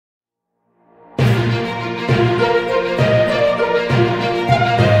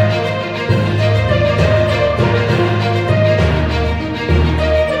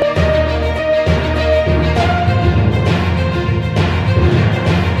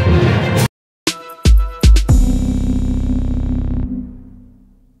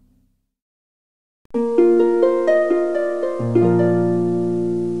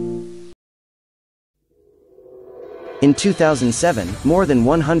In 2007, more than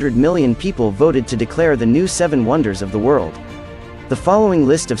 100 million people voted to declare the new 7 wonders of the world. The following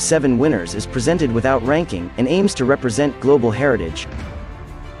list of 7 winners is presented without ranking, and aims to represent global heritage.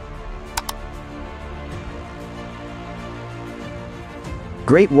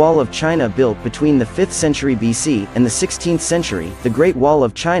 Great Wall of China. Built between the 5th century BC and the 16th century, the Great Wall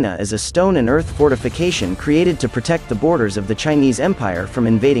of China is a stone and earth fortification created to protect the borders of the Chinese Empire from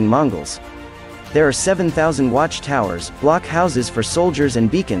invading Mongols. There are 7,000 watchtowers, block houses for soldiers and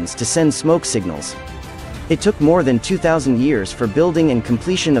beacons to send smoke signals. It took more than 2,000 years for building and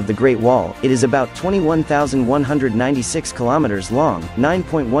completion of the Great Wall. It is about 21,196 kilometers long,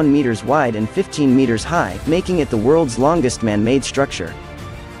 9.1 meters wide and 15 meters high, making it the world's longest man-made structure.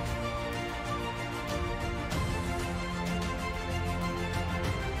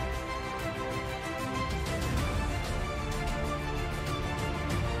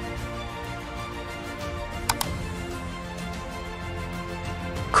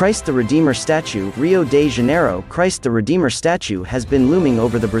 Christ the Redeemer statue, Rio de Janeiro. Christ the Redeemer statue has been looming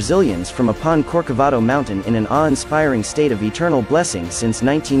over the Brazilians from upon Corcovado Mountain in an awe-inspiring state of eternal blessing since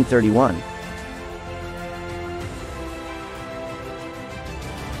 1931.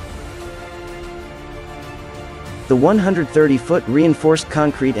 The 130-foot reinforced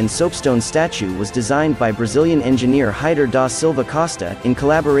concrete and soapstone statue was designed by Brazilian engineer Heitor da Silva Costa in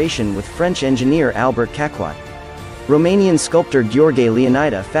collaboration with French engineer Albert Caquot. Romanian sculptor Gheorghe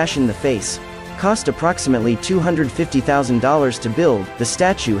Leonida fashioned the face. Cost approximately $250,000 to build, the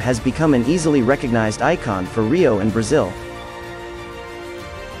statue has become an easily recognized icon for Rio and Brazil.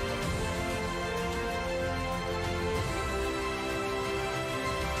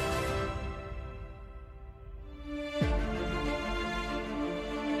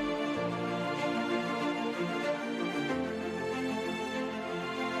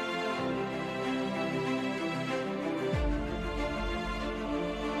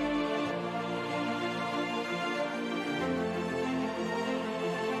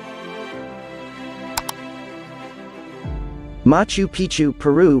 Machu Picchu,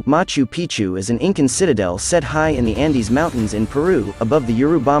 Peru. Machu Picchu is an Incan citadel set high in the Andes Mountains in Peru, above the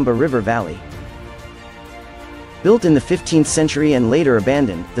Urubamba River Valley. Built in the 15th century and later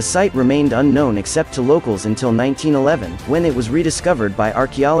abandoned, the site remained unknown except to locals until 1911, when it was rediscovered by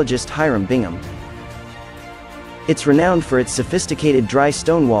archaeologist Hiram Bingham. It's renowned for its sophisticated dry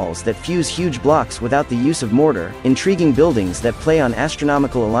stone walls that fuse huge blocks without the use of mortar, intriguing buildings that play on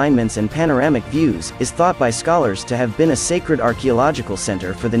astronomical alignments and panoramic views, is thought by scholars to have been a sacred archaeological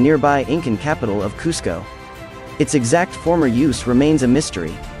center for the nearby Incan capital of Cusco. Its exact former use remains a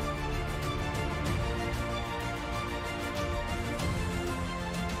mystery.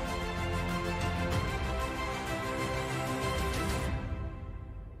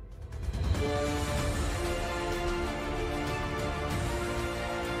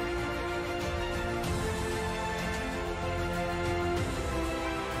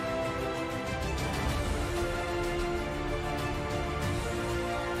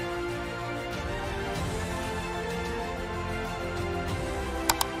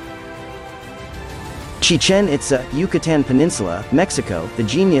 Chichen Itza, Yucatan Peninsula, Mexico. The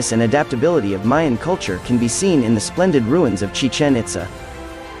genius and adaptability of Mayan culture can be seen in the splendid ruins of Chichen Itza.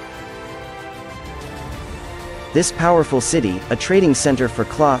 This powerful city, a trading center for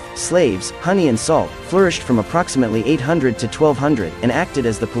cloth, slaves, honey and salt, flourished from approximately 800 to 1200, and acted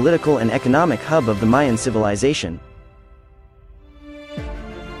as the political and economic hub of the Mayan civilization.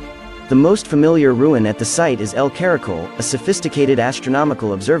 The most familiar ruin at the site is El Caracol, a sophisticated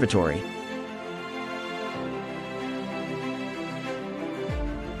astronomical observatory.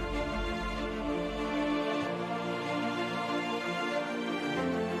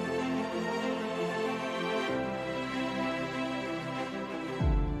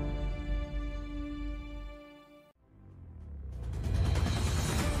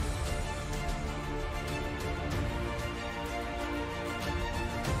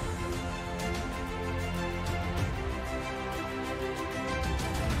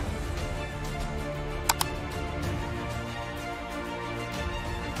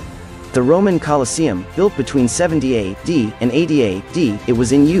 The Roman Colosseum, built between 70 AD and 80 AD, it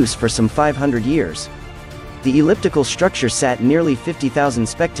was in use for some 500 years. The elliptical structure sat nearly 50,000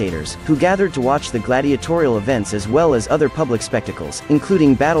 spectators, who gathered to watch the gladiatorial events as well as other public spectacles,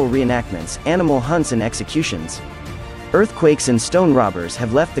 including battle reenactments, animal hunts and executions. Earthquakes and stone robbers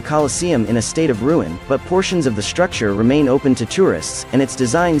have left the Colosseum in a state of ruin, but portions of the structure remain open to tourists, and its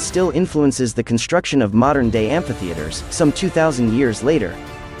design still influences the construction of modern-day amphitheaters, some 2,000 years later.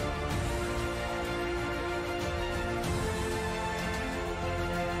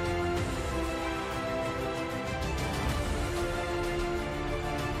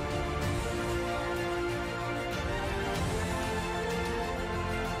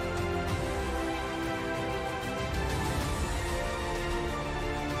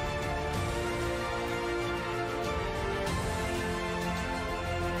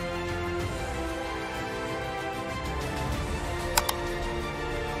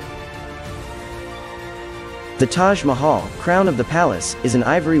 The Taj Mahal, crown of the palace, is an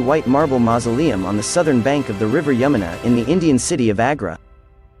ivory-white marble mausoleum on the southern bank of the river Yamuna in the Indian city of Agra.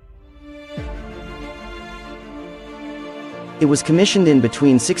 It was commissioned in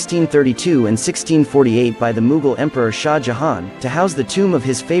between 1632 and 1648 by the Mughal Emperor Shah Jahan to house the tomb of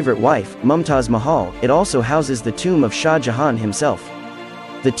his favorite wife, Mumtaz Mahal. It also houses the tomb of Shah Jahan himself.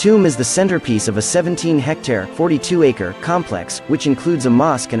 The tomb is the centerpiece of a 17-hectare (42-acre) complex, which includes a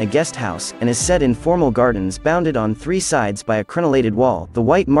mosque and a guest house, and is set in formal gardens bounded on three sides by a crenellated wall. The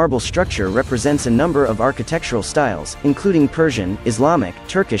white marble structure represents a number of architectural styles, including Persian, Islamic,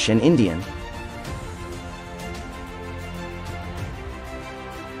 Turkish and Indian.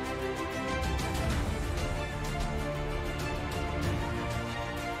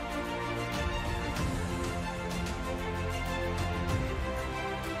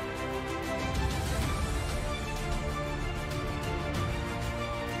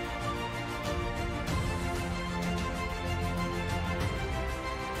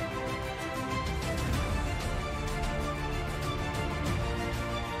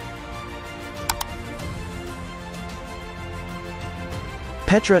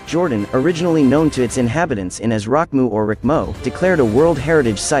 Petra, Jordan, originally known to its inhabitants in as Rakhmu or Rikmo, declared a World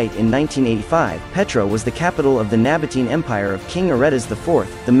Heritage Site in 1985. Petra was the capital of the Nabatean Empire of King Aretas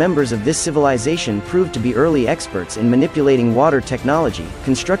IV. The members of this civilization proved to be early experts in manipulating water technology,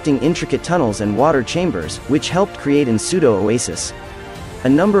 constructing intricate tunnels and water chambers, which helped create an pseudo-oasis. A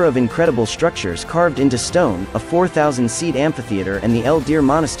number of incredible structures carved into stone, a 4,000-seat amphitheater and the El Dir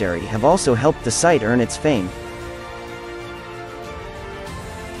Monastery have also helped the site earn its fame.